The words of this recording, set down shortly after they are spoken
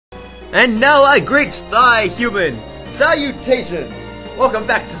And now I greet thy human. Salutations! Welcome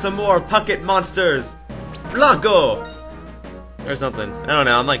back to some more Pocket Monsters. Blanco! Or something. I don't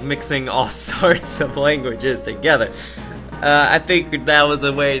know, I'm like mixing all sorts of languages together. I figured that was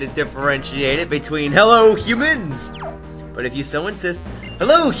a way to differentiate it between hello humans! But if you so insist,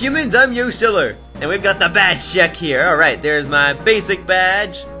 hello humans, I'm Yoshiller! And we've got the badge check here. Alright, there's my basic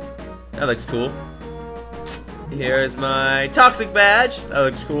badge. That looks cool. Here's my toxic badge. That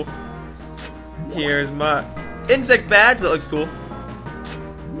looks cool. Here's my insect badge. That looks cool.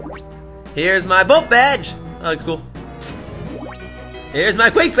 Here's my boat badge. That looks cool. Here's my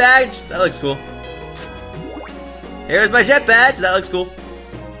quake badge. That looks cool. Here's my jet badge. That looks cool.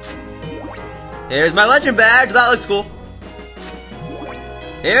 Here's my legend badge. That looks cool.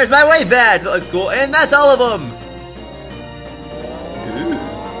 Here's my wave badge. That looks cool. And that's all of them.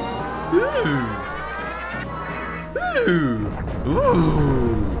 Ooh. Ooh. Ooh.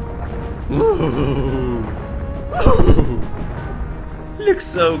 Ooh. Looks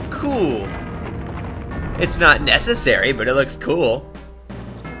so cool. It's not necessary, but it looks cool.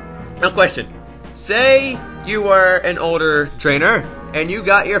 Now question. Say you were an older trainer and you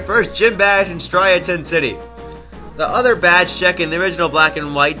got your first gym badge in Striaton City. The other badge check in the original black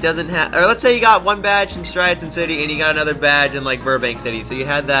and white doesn't have, or let's say you got one badge in Striaton City and you got another badge in like Burbank City. So you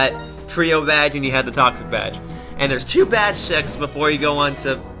had that trio badge and you had the toxic badge. And there's two badge checks before you go on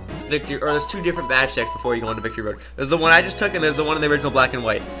to Victory, or there's two different badge checks before you go on to Victory Road. There's the one I just took and there's the one in the original black and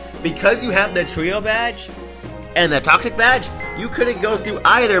white. Because you have the trio badge and the toxic badge, you couldn't go through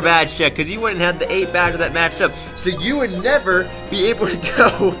either badge check because you wouldn't have the 8 badges that matched up. So you would never be able to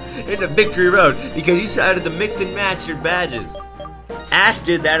go into Victory Road because you decided to mix and match your badges. Ash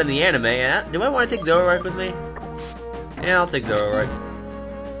did that in the anime. Do I want to take Zoroark with me? Yeah, I'll take Zoroark.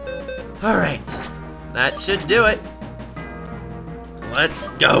 Alright. That should do it. Let's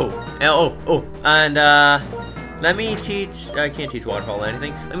go. And let me teach. I can't teach Waterfall or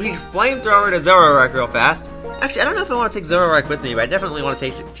anything. Let me teach Flamethrower to Zoroark real fast. Actually, I don't know if I want to take Zoroark with me, but I definitely want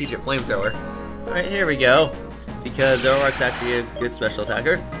to teach it Flamethrower. Alright, here we go. Because Zoroark's actually a good special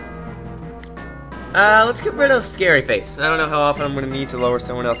attacker. Let's get rid of Scary Face. I don't know how often I'm going to need to lower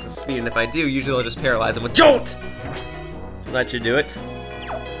someone else's speed, and if I do, usually I'll just paralyze them with Jolt! That should do it.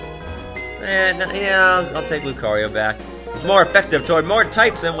 And, yeah, I'll take Lucario back. It's more effective toward more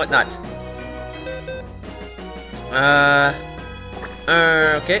types and whatnot.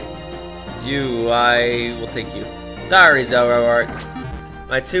 Okay. I will take you. Sorry, Zoroark.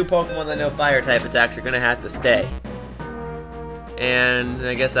 My 2 Pokemon that know fire type attacks are gonna have to stay. And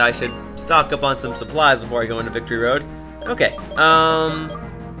I guess I should stock up on some supplies before I go into Victory Road. Okay, I'll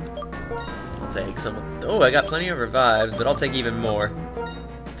take some of... Oh, I got plenty of revives, but I'll take even more.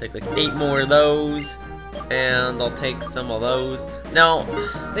 Take like 8 more of those, and I'll take some of those. Now,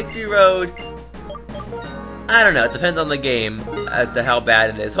 Victory Road, I don't know, it depends on the game as to how bad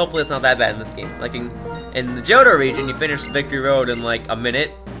it is. Hopefully it's not that bad in this game. Like in the Johto region, you finish Victory Road in like a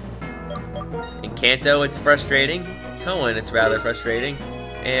minute. In Kanto, it's frustrating. Hoenn, it's rather frustrating.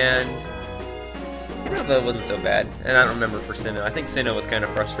 And, you know, that wasn't so bad. And I don't remember for Sinnoh. I think Sinnoh was kind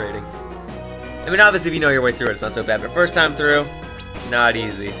of frustrating. I mean, obviously if you know your way through it, it's not so bad. But first time through, not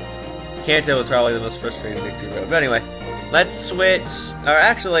easy. Kanto was probably the most frustrating Victory Road. But anyway, let's switch. Or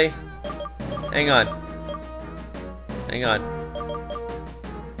actually, hang on. Hang on.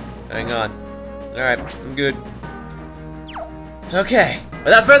 Hang on. Alright, I'm good. Okay,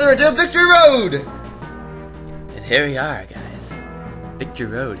 without further ado, Victory Road! And here we are, guys. Victory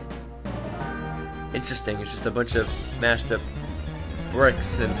Road. Interesting, it's just a bunch of mashed up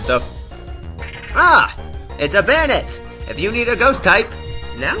bricks and stuff. Ah! It's a Bandit! If you need a ghost type,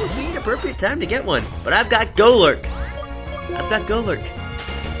 now would be an appropriate time to get one. But I've got Golurk. I've got Golurk.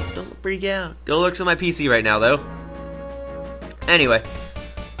 Don't freak out. Golurk's on my PC right now, though. Anyway,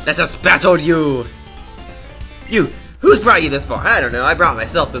 let us battle you! You! Who's brought you this far? I don't know, I brought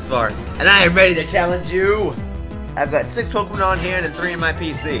myself this far. And I am ready to challenge you! I've got 6 Pokemon on hand and 3 in my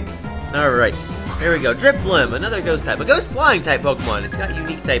PC. Alright, here we go. Drifblim, another ghost type. A ghost flying type Pokemon. It's got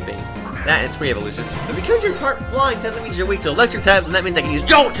unique typing. That and its pre-evolution. But because you're part flying type, that means you're weak to electric types, and that means I can use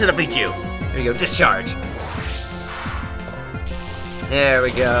Jolt to defeat you! Here we go, Discharge. There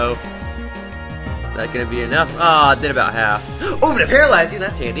we go. Is that gonna be enough? Oh, it did about half. Oh, but it paralyzed you,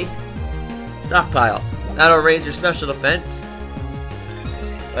 that's handy. Stockpile. That'll raise your special defense.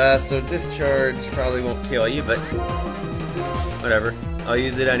 So Discharge probably won't kill you, but whatever. I'll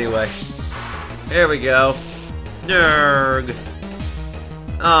use it anyway. There we go. Nurg.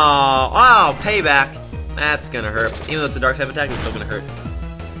 Oh, payback. That's gonna hurt. Even though it's a dark type attack, it's still gonna hurt.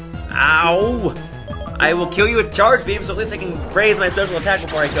 Ow! I will kill you with Charge Beam, so at least I can raise my special attack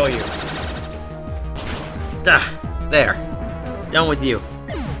before I kill you. There. Done with you.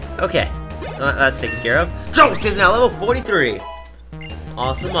 Okay, so that's taken care of. Jolt is now level 43.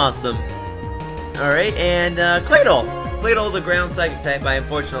 Awesome, awesome. Alright, and Claydol. Claydol is a ground psychic type. I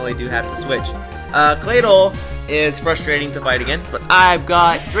unfortunately do have to switch. Claydol is frustrating to fight against, but I've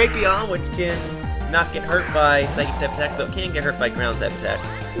got Drapion, which can not get hurt by psychic type attacks, so it can get hurt by ground type attacks.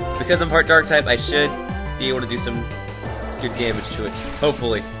 Because I'm part dark type, I should be able to do some good damage to it.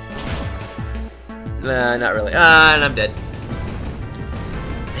 Hopefully. Not really. And I'm dead.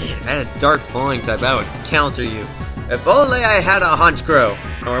 Man, if I had a dark flying type, I would counter you. If only I had a Honchkrow.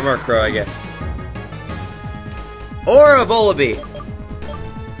 Or a Murkrow, I guess. Or a Volibee.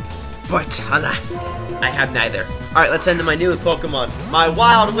 But, alas, I have neither. Alright, let's end to my newest Pokemon. My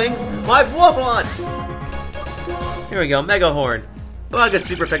Wild Wings, my Wafflant! Here we go, Mega Horn. Bug is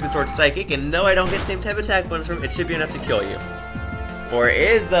super effective towards Psychic, and though I don't get same type attack bonus from it, it should be enough to kill you. For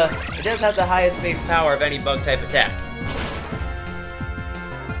it does have the highest base power of any bug type attack.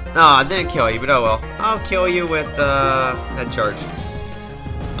 Aw, it didn't kill you, but oh well. I'll kill you with, Head Charge.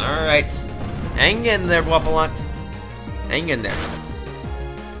 Alright. Hang in there, Wafflant. Hang in there.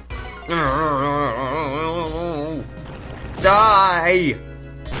 Die!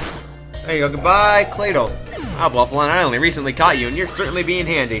 There you go, goodbye, Claydol. Ah, Wafflant, I only recently caught you, and you're certainly being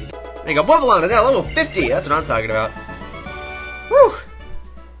handy. There you go, Wafflant is now level 50! That's what I'm talking about. Whew!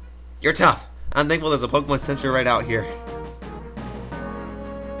 You're tough. I'm thankful there's a Pokemon sensor right out here.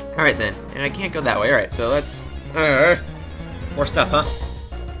 Alright then, and I can't go that way. Alright, so let's... more stuff, huh?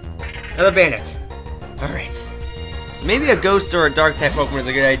 Another Bandit. Alright. So maybe a Ghost or a Dark type Pokemon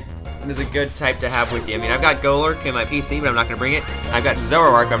is a good type to have with you. I mean, I've got Golurk in my PC, but I'm not going to bring it. I've got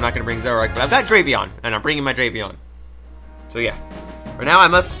Zoroark, but I'm not going to bring Zoroark. But I've got Drapion, and I'm bringing my Drapion. So yeah. For now, I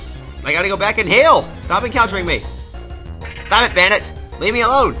gotta go back and heal! Stop encountering me! Stop it, Bandit! Leave me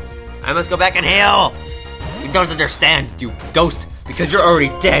alone! I must go back and heal! You don't understand, you ghost, because you're already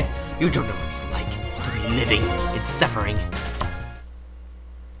dead! You don't know what it's like to be living in suffering.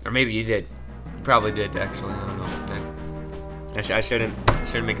 Or maybe you did. You probably did, actually. I don't know. I shouldn't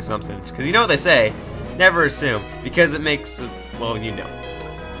make assumptions, because you know what they say, never assume, because it makes, well, you know.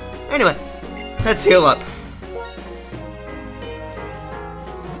 Anyway, let's heal up.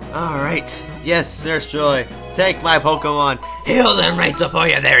 Alright, yes, Nurse Joy, take my Pokemon, heal them right before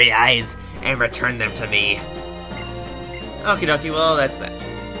your very eyes, and return them to me. Okie dokie, well, that's that.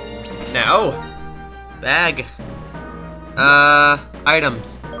 Now, bag.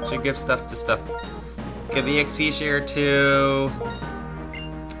 Items. Should give stuff to stuff. Give the XP share to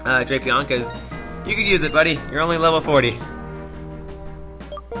Drapion, because you could use it, buddy. You're only level 40.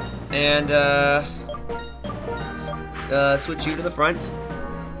 And switch you to the front,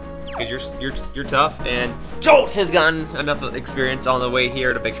 because you're tough. And Jolt has gotten enough experience on the way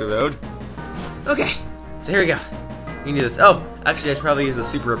here to Victory Road. Okay, so here we go. You can do this. Oh, actually, I should probably use a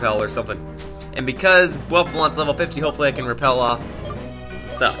Super Repel or something. And because Wafflant's level 50, hopefully I can repel off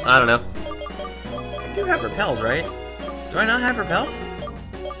stuff. I don't know. I do have repels, right? Do I not have repels?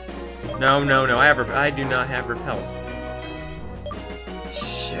 No. I do not have repels.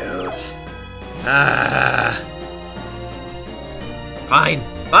 Shoot. Fine.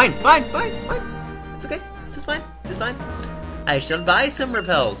 It's okay. It's fine. I shall buy some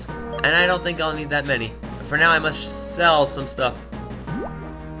repels, and I don't think I'll need that many. But for now, I must sell some stuff.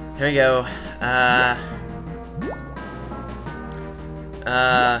 Here we go.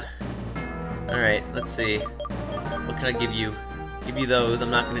 Alright, let's see. What can I give you? Give you those.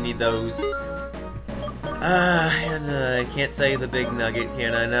 I'm not gonna need those. And I can't sell you the big nugget,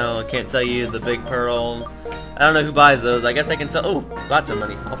 can I? No, I can't sell you the big pearl. I don't know who buys those. I guess I can sell. Oh, lots of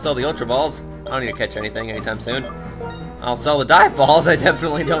money. I'll sell the Ultra Balls. I don't need to catch anything anytime soon. I'll sell the Dive Balls. I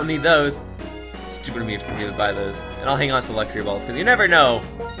definitely don't need those. It's stupid of me for me to buy those. And I'll hang on to the Luxury Balls, because you never know.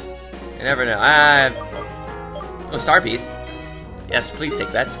 You never know. Oh, Star Piece. Yes, please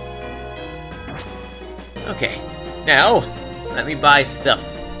take that. Okay. Now, let me buy stuff.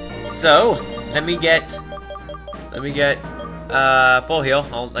 So, let me get full heal.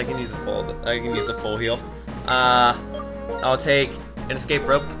 I can use a full heal. I'll take an escape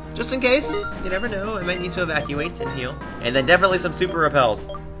rope, just in case. You never know, I might need to evacuate and heal. And then definitely some super repels.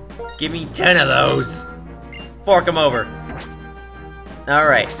 Give me 10 of those. Fork them over.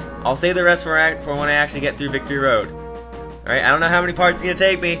 Alright, I'll save the rest for when I actually get through Victory Road. Alright, I don't know how many parts it's gonna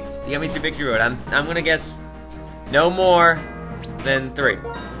take me to get me through Victory Road. I'm gonna guess no more than 3.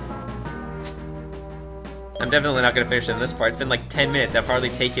 I'm definitely not gonna finish in this part. It's been like 10 minutes. I've hardly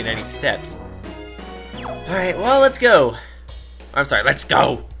taken any steps. Alright, well, let's go. I'm sorry, let's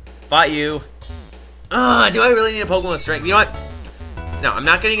go. Fought you. Do I really need a Pokemon with strength? You know what? No, I'm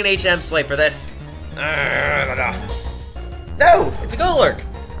not getting an HM Slate for this. No, it's a Golurk.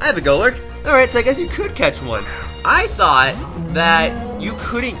 I have a Golurk. Alright, so I guess you could catch one. I thought that you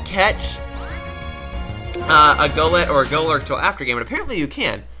couldn't catch a Golett or a Golurk till after game, but apparently you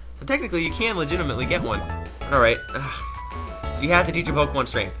can. So technically you can legitimately get one. Alright. So you have to teach a Pokemon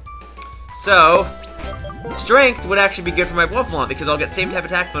strength. So, strength would actually be good for my Waffleon because I'll get same type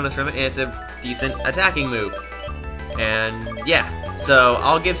attack bonus from it and it's a decent attacking move. And yeah, so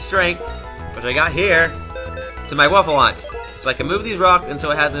I'll give strength, which I got here, to my Waffleon. So I can move these rocks and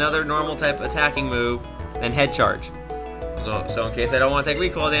so it has another normal type attacking move than head charge. So in case I don't want to take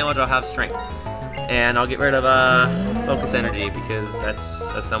recoil damage, I'll have strength. And I'll get rid of focus energy because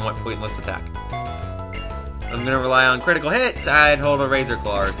that's a somewhat pointless attack. I'm going to rely on critical hits. I'd hold a Razor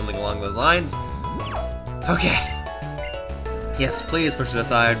Claw or something along those lines. Okay. Yes, please push it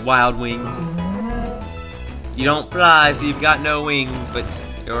aside, Wild Wings. You don't fly, so you've got no wings, but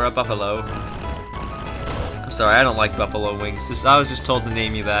you're a buffalo. I'm sorry, I don't like buffalo wings. I was just told to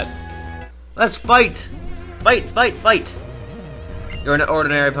name you that. Let's fight! Fight, fight, fight! You're an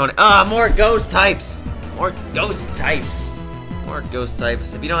ordinary opponent. More ghost types! More ghost types! More ghost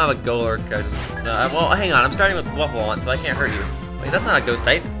types. If you don't have a Golurk, well, hang on. I'm starting with Waffleon, so I can't hurt you. Wait, that's not a ghost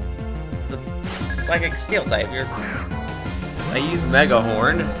type. It's a psychic scale type. I use Mega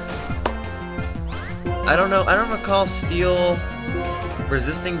Horn. I don't know. I don't recall Steel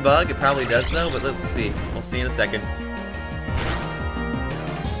resisting Bug. It probably does though, but let's see. We'll see in a second.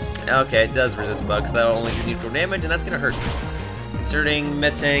 Okay, it does resist Bug, so that'll only do neutral damage, and that's gonna hurt. Inserting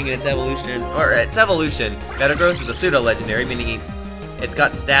Metang in its evolution, Metagross is a pseudo-legendary, meaning it's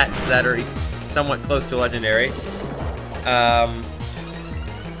got stats that are somewhat close to a legendary.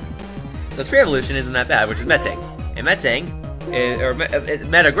 So its pre-evolution isn't that bad, which is Metang. And Metang,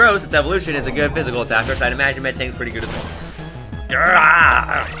 Metagross, its evolution is a good physical attacker, so I'd imagine Metang's pretty good as well.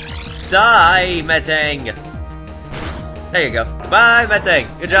 Die, Metang! There you go. Bye, Metang!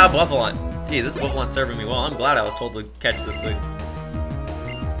 Good job, Waffleon. Geez, this Waffleon's serving me well. I'm glad I was told to catch this thing.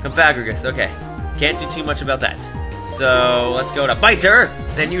 Confagragus, okay. Can't do too much about that. So, let's go to Biter,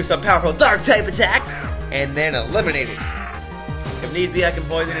 then use some powerful Dark-type attacks, and then eliminate it. If need be, I can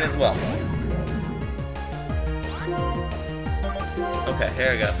poison it as well. Okay,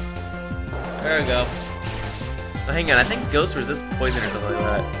 here we go. There we go. Oh, hang on, I think Ghost resists poison or something like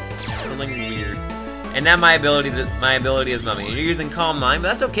that. Something weird. And now my ability is Mummy. You're using Calm Mind, but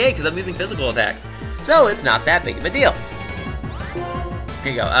that's okay because I'm using physical attacks. So it's not that big of a deal.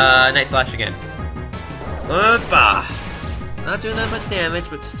 Here you go. Night Slash again. It's not doing that much damage,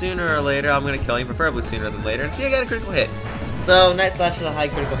 but sooner or later I'm gonna kill you, preferably sooner than later. And see, I got a critical hit. So Night Slash has a high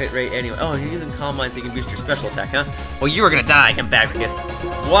critical hit rate anyway. Oh, you're using Calm Mind so you can boost your special attack, huh? Well, you are gonna die, Confagragus.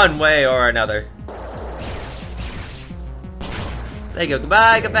 One way or another. There you go.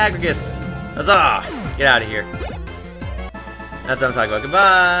 Goodbye, Confagragus. Huzzah! Get out of here. That's what I'm talking about.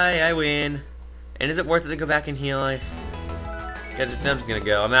 Goodbye. I win. And is it worth it to go back and heal? I'm just gonna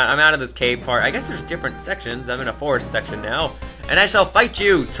go. I'm out of this cave part. I guess there's different sections. I'm in a forest section now, and I shall fight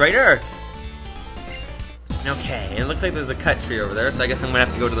you, traitor. Okay. And it looks like there's a cut tree over there, so I guess I'm gonna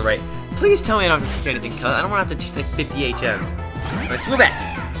have to go to the right. Please tell me I don't have to teach anything, cuz I don't want to have to teach like 50 HMs. Alright, Swoobat.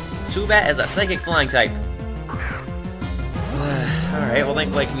 Swoobat is a psychic flying type. Alright, well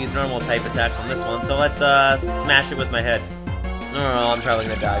thankfully I can use normal type attacks on this one, so let's smash it with my head. Oh, I'm probably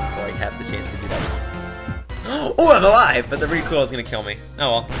gonna die before I have the chance to do that. Oh, I'm alive! But the recoil is gonna kill me.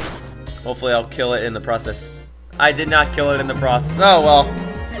 Oh well. Hopefully I'll kill it in the process. I did not kill it in the process. Oh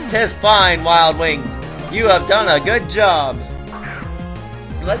well. 'Tis fine, Wild Wings. You have done a good job.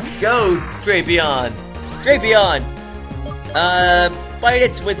 Let's go, Drapion. Drapion! Bite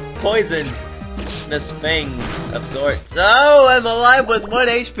it with poison. This fangs of sorts. Oh, I'm alive with 1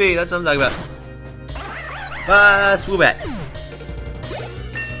 HP. That's what I'm talking about. Swoobat.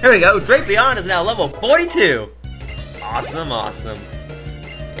 Here we go. Drapion is now level 42. Awesome, awesome.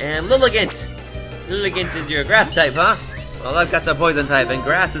 And Lilligant. Lilligant is your grass type, huh? Well, I've got a poison type, and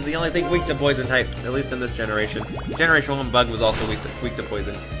grass is the only thing weak to poison types, at least in this generation. Generation 1 Bug was also weak to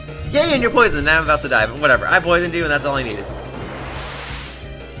poison. Yay, and you're poisoned. Now I'm about to die, but whatever. I poisoned you, and that's all I needed.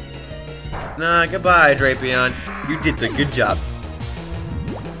 Goodbye, Drapion. You did a good job.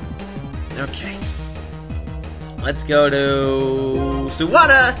 Okay. Let's go to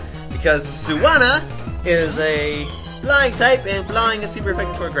Suwana, because Suwana is a flying type, and flying is super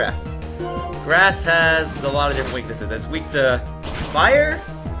effective for grass. Grass has a lot of different weaknesses. It's weak to fire,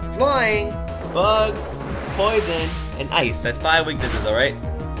 flying, bug, poison, and ice. That's 5 weaknesses, alright?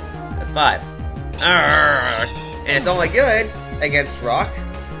 That's 5. And it's only good against rock,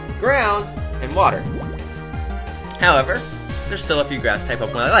 ground, and water. However, there's still a few grass-type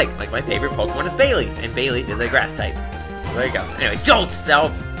Pokemon I like. Like, my favorite Pokemon is Bailey, and Bailey is a grass-type. So there you go. Anyway, Jolt! So I'll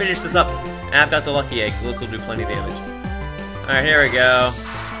finish this up, and I've got the Lucky Egg, so this will do plenty of damage. Alright, here we go.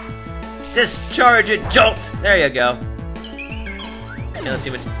 Discharge it, Jolt! There you go. And let's see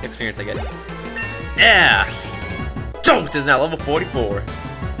how much experience I get. Yeah! Jolt is now level 44. Alright,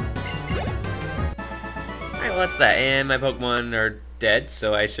 well that's that. And my Pokemon are dead,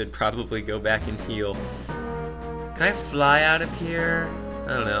 so I should probably go back and heal. Can I fly out of here?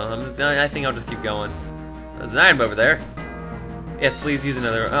 I don't know. I think I'll just keep going. There's an item over there. Yes, please use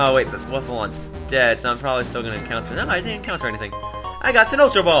another. Oh wait, but Waffleon's dead, so I'm probably still going to encounter. No, I didn't encounter anything. I got an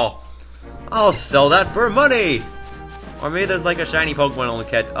Ultra Ball! I'll sell that for money! Or maybe there's like a shiny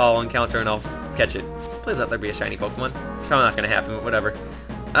Pokemon I'll encounter and I'll catch it. Please let there be a shiny Pokemon. It's probably not going to happen, but whatever.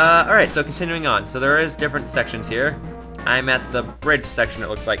 Alright, so continuing on. So there is different sections here. I'm at the bridge section, it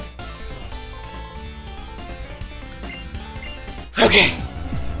looks like. Okay,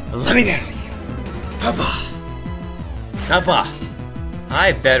 let me battle you. Papa. Papa.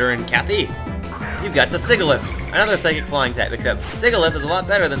 Hi, veteran Kathy. You've got the Sigilyph, another psychic flying type, except Sigilyph is a lot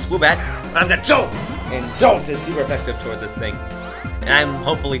better than Swoobat, but I've got Jolt! And Jolt is super effective toward this thing. And I'm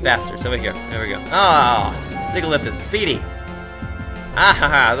hopefully faster, so here, there we go. Ah, Sigilyph is speedy. Ah ha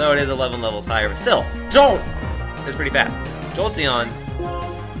ha, though it is 11 levels higher, but still, Jolt is pretty fast.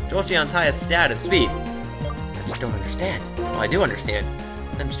 Jolteon's highest stat is speed. I just don't understand. Well, I do understand.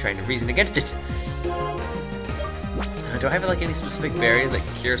 I'm just trying to reason against it. Do I have like any specific berries that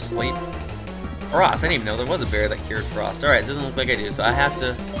cure sleep? Frost. I didn't even know there was a berry that cured frost. Alright, doesn't look like I do, so I have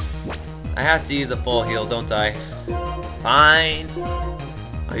to use a full heal, don't I? Fine.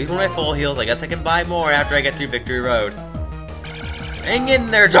 I'll use one of my full heals. I guess I can buy more after I get through Victory Road. Hang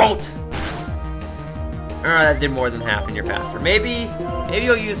in there, Jolt! Alright, that did more than half and you're faster. Maybe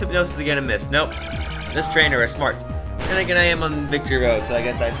you'll use Hypnosis again and miss. Nope. This trainer is smart. And again, I am on Victory Road, so I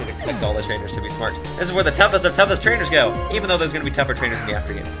guess I should expect all the trainers to be smart. This is where the toughest of toughest trainers go, even though there's going to be tougher trainers in the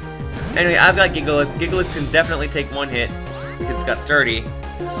aftergame. Anyway, I've got Gigalith. Gigalith can definitely take one hit. It's got 30,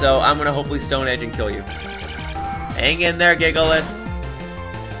 so I'm going to hopefully Stone Edge and kill you. Hang in there, Gigalith.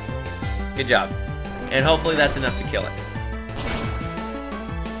 Good job. And hopefully that's enough to kill it.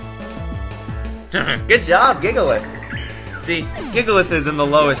 Good job, Gigalith! See, Gigalith is in the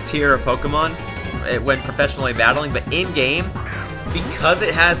lowest tier of Pokemon when professionally battling, but in-game, because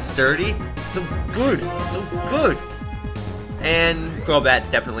it has Sturdy, so good! So good! And Crobat's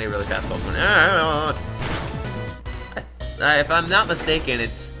definitely a really fast Pokemon. If I'm not mistaken,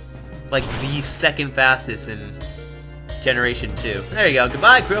 it's like the second fastest in Generation 2. There you go.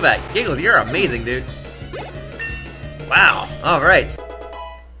 Goodbye, Crobat. Gigalith, you're amazing, dude. Wow. Alright.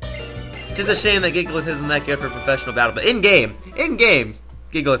 It's just a shame that Gigalith isn't that good for professional battle, but in-game,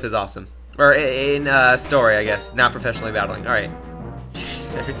 Gigalith is awesome. Or in story, I guess, not professionally battling. Alright.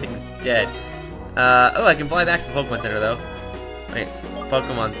 Jeez, everything's dead. Oh, I can fly back to the Pokemon Center, though. Wait,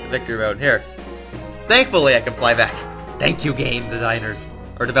 Pokemon Victory Road. Here. Thankfully, I can fly back. Thank you, game designers.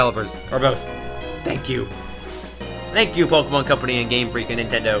 Or developers. Or both. Thank you. Thank you, Pokemon Company and Game Freak and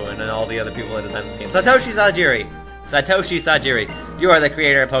Nintendo and all the other people that designed this game. Satoshi Tajiri. Satoshi Tajiri, you are the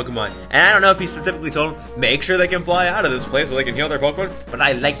creator of Pokemon. And I don't know if he specifically told them, make sure they can fly out of this place so they can heal their Pokemon, but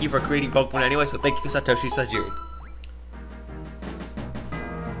I like you for creating Pokemon anyway, so thank you, Satoshi Tajiri.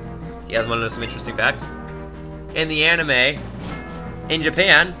 You guys want to know some interesting facts? In the anime, in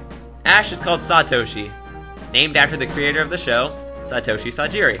Japan, Ash is called Satoshi, named after the creator of the show, Satoshi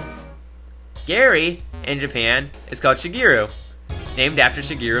Tajiri. Gary, in Japan, is called Shigeru, named after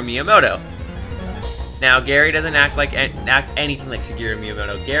Shigeru Miyamoto. Now, Gary doesn't act anything like Shigeru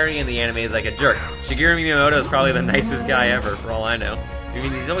Miyamoto. Gary in the anime is like a jerk. Shigeru Miyamoto is probably the nicest guy ever, for all I know. I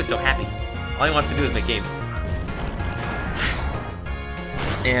mean, he's always so happy. All he wants to do is make games.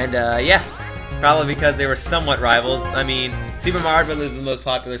 And, yeah. Probably because they were somewhat rivals. I mean, Super Mario Bros. Is the most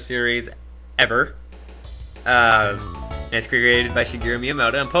popular series ever. And it's created by Shigeru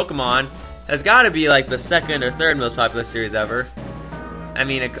Miyamoto. And Pokemon has got to be like the second or third most popular series ever. I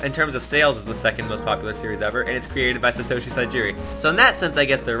mean, in terms of sales, it's the second most popular series ever, and it's created by Satoshi Tajiri. So in that sense, I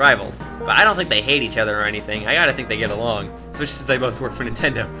guess they're rivals. But I don't think they hate each other or anything. I gotta think they get along, especially since they both work for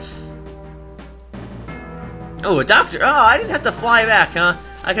Nintendo. Oh, a doctor! Oh, I didn't have to fly back, huh?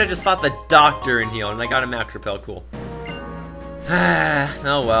 I could've just fought the doctor and healed, and I got a Max Repel, cool.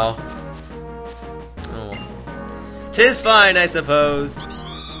 Oh well. Oh well. 'Tis fine, I suppose.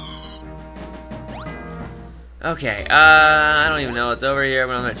 Okay, I don't even know what's over here,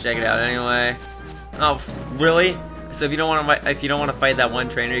 but I'm gonna check it out anyway. Oh, really? So if you don't want to fight that one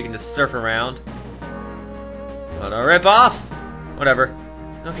trainer, you can just surf around. What a rip off! Whatever.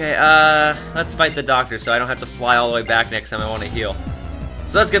 Okay, let's fight the doctor so I don't have to fly all the way back next time I want to heal.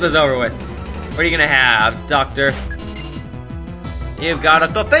 So let's get this over with. What are you gonna have, Doctor? You've got a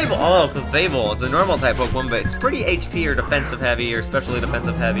Clefable! Oh, Clefable. It's a normal type Pokemon, but it's pretty HP or defensive heavy or specially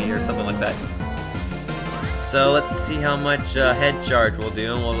defensive heavy or something like that. So let's see how much head charge will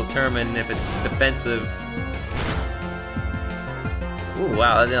do, and we'll determine if it's defensive. Ooh,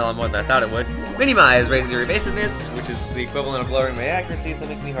 wow, that did a lot more than I thought it would. Minimize raises your evasiveness, which is the equivalent of lowering my accuracy, so it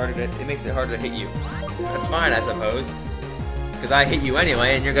makes it harder to hit you. That's fine, I suppose. Because I hit you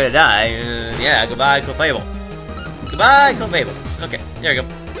anyway, and you're gonna die. Yeah, goodbye, Clefable. Goodbye, Clefable. Okay, there you go.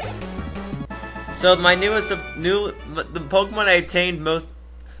 So my the Pokemon I obtained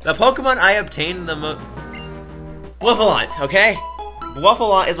the most, Waffleont, okay?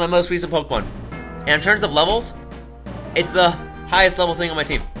 Waffleont is my most recent Pokemon. And in terms of levels, it's the highest level thing on my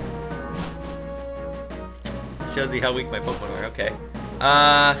team. Shows you how weak my Pokemon are, okay.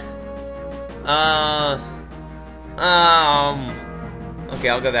 Okay,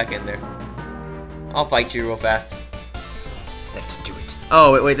 I'll go back in there. I'll fight you real fast. Let's do it.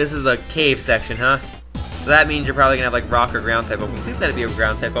 Oh, wait, this is a cave section, huh? So that means you're probably gonna have like rock or ground type Pokemon. Please let it be a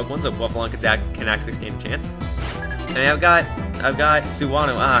ground type Pokemon so Waffleont can actually stand a chance. And I've got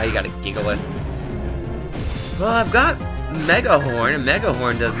Suwano. Ah, you got a Gigalith. Well, I've got Mega Horn, and Mega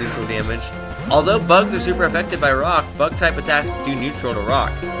Horn does neutral damage. Although bugs are super affected by rock, bug type attacks do neutral to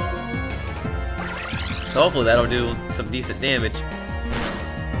rock. So hopefully that'll do some decent damage.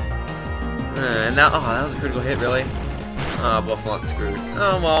 And now, oh, that was a critical hit, really? Oh, Waffleont's screwed.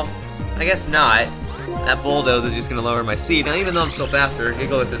 Oh, well, I guess not. That Bulldoze is just going to lower my speed. Now, even though I'm still faster,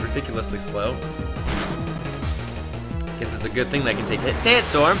 Gigalith is ridiculously slow. Guess it's a good thing that I can take a hit.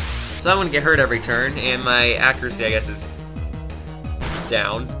 Sandstorm! So I'm going to get hurt every turn, and my accuracy, I guess, is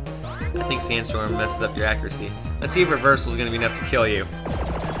down. I think Sandstorm messes up your accuracy. Let's see if Reversal is going to be enough to kill you.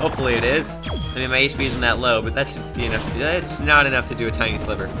 Hopefully it is. I mean, my HP isn't that low, but that should be enough to do. It's not enough to do a tiny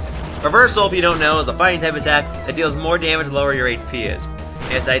sliver. Reversal, if you don't know, is a fighting type attack that deals more damage the lower your HP is.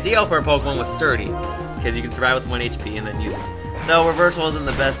 And it's ideal for a Pokemon with Sturdy, because you can survive with 1 HP and then use it. Though Reversal isn't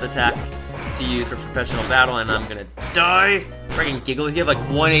the best attack to use for professional battle, and I'm gonna die. Freaking Gigalith, you have like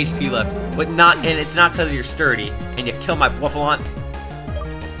 1 HP left, but and it's not because you're Sturdy, and you kill my Waffleont.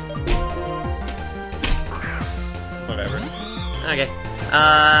 Whatever. Okay.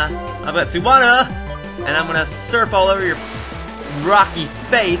 I've got Suwana, and I'm gonna surf all over your rocky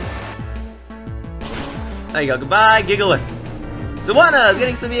face. There you go. Goodbye, Gigalith. Suwana is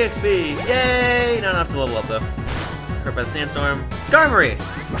getting some EXP. Yay! Not enough to level up though. Hurt by the Sandstorm. Skarmory!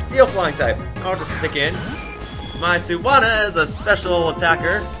 Steel Flying type. I'll just stick in. My Suwana is a special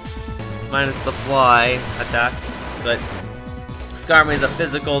attacker. Minus the fly attack. But Skarmory is a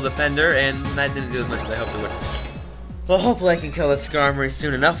physical defender, and that didn't do as much as I hoped it would. Well, hopefully I can kill this Skarmory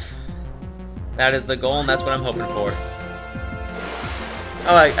soon enough. That is the goal, and that's what I'm hoping for.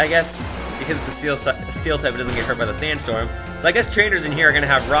 Oh, I guess because it's a steel type, it doesn't get hurt by the Sandstorm. So I guess trainers in here are going to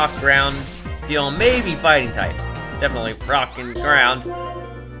have rock, ground, steel, maybe fighting types. Definitely rock and ground.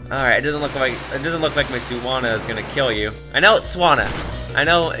 Alright, it doesn't look like my Suwana is gonna kill you. I know it's Swana. I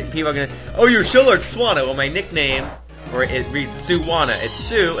know people are gonna, oh, Yoshiller Swana. Well, my nickname, or it reads Suwana. It's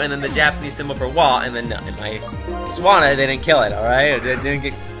Su, and then the Japanese symbol for Wa, and then no, and my Swana, they didn't kill it. Alright,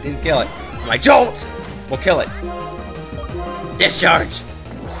 didn't kill it. My Jolt will kill it. Discharge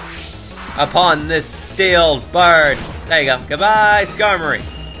upon this steel bird. There you go. Goodbye, Skarmory.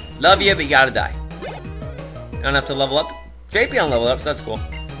 Love you, but you gotta die. I don't have to level up. Drapion leveled up, so that's cool.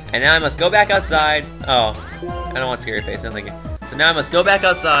 And now I must go back outside. Oh, I don't want Scary Face, I'm thinking. So now I must go back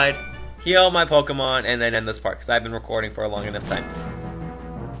outside, heal my Pokemon, and then end this part, because I've been recording for a long enough time.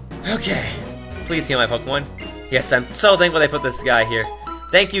 Okay. Please heal my Pokemon. Yes, I'm so thankful they put this guy here.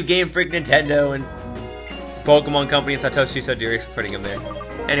 Thank you, Game Freak, Nintendo, and Pokemon Company, and Satoshi Soduri for putting him there.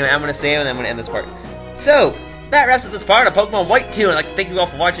 Anyway, I'm going to save, and then I'm going to end this part. So, that wraps up this part of Pokemon White 2, and I'd like to thank you all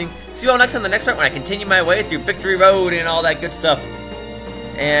for watching. See you all next time in the next part when I continue my way through Victory Road and all that good stuff.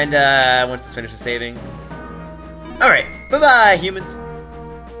 And, once this finishes saving. Alright, bye-bye, humans.